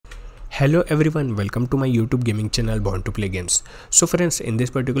Hello everyone, welcome to my YouTube gaming channel Born to Play Games. So friends, in this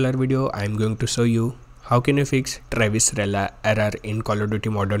particular video I am going to show you how can you fix Travis rilea error in Call of Duty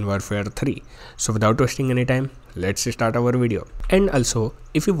Modern Warfare 3. So without wasting any time, let's start our video. And also,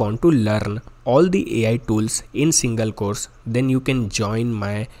 if you want to learn all the AI tools in single course, then you can join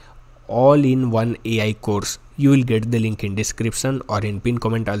my all-in-one AI course. You will get the link in description or in pin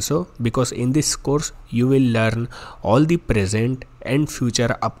comment also, because in this course you will learn all the present and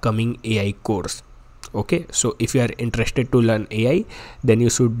future upcoming AI course. Okay, so if you are interested to learn AI, then you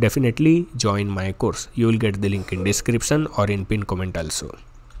should definitely join my course. You will get the link in description or in pin comment also.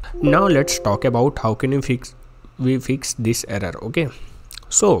 Now let's talk about how can we fix this error. Okay,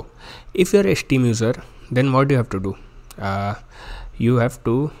 so if you are a Steam user, then what do you have to do? You have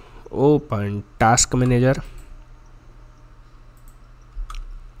to open Task Manager,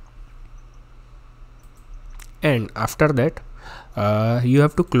 and after that you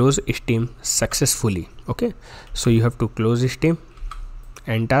have to close Steam successfully. Okay, so you have to close Steam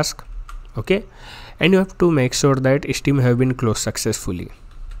and Task. Okay, and you have to make sure that Steam have been closed successfully.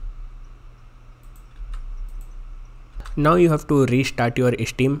 Now you have to restart your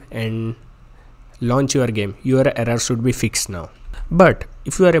Steam and launch your game. Your error should be fixed now. But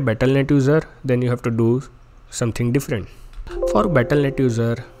if you are a Battle.net user, then you have to do something different. For Battle.net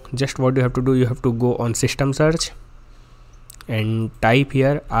user, just what you have to do, you have to go on system search and type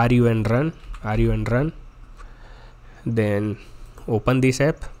here run, then open this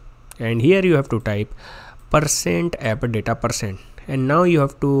app, and here you have to type %app-data%, and now you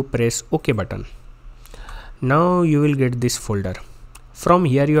have to press OK button. Now you will get this folder. From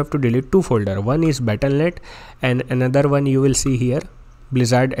here you have to delete two folders. One is Battle.net and another one you will see here,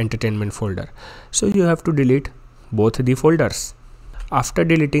 Blizzard Entertainment folder. So you have to delete both the folders. After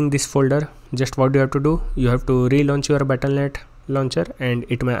deleting this folder, just what you have to do, you have to relaunch your Battle.net launcher, and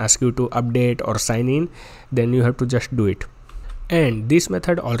it may ask you to update or sign in. Then you have to just do it. And this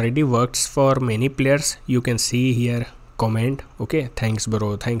method already works for many players. You can see here comment. Okay, thanks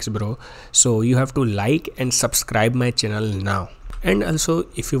bro. So you have to like and subscribe my channel now. And also,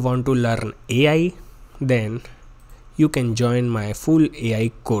 if you want to learn AI, then you can join my full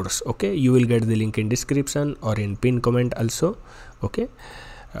AI course. Okay, you will get the link in description or in pin comment also. Okay,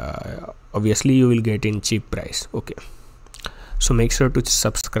 obviously you will get in cheap price. Okay, so make sure to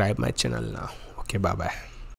subscribe my channel now. Okay, bye bye.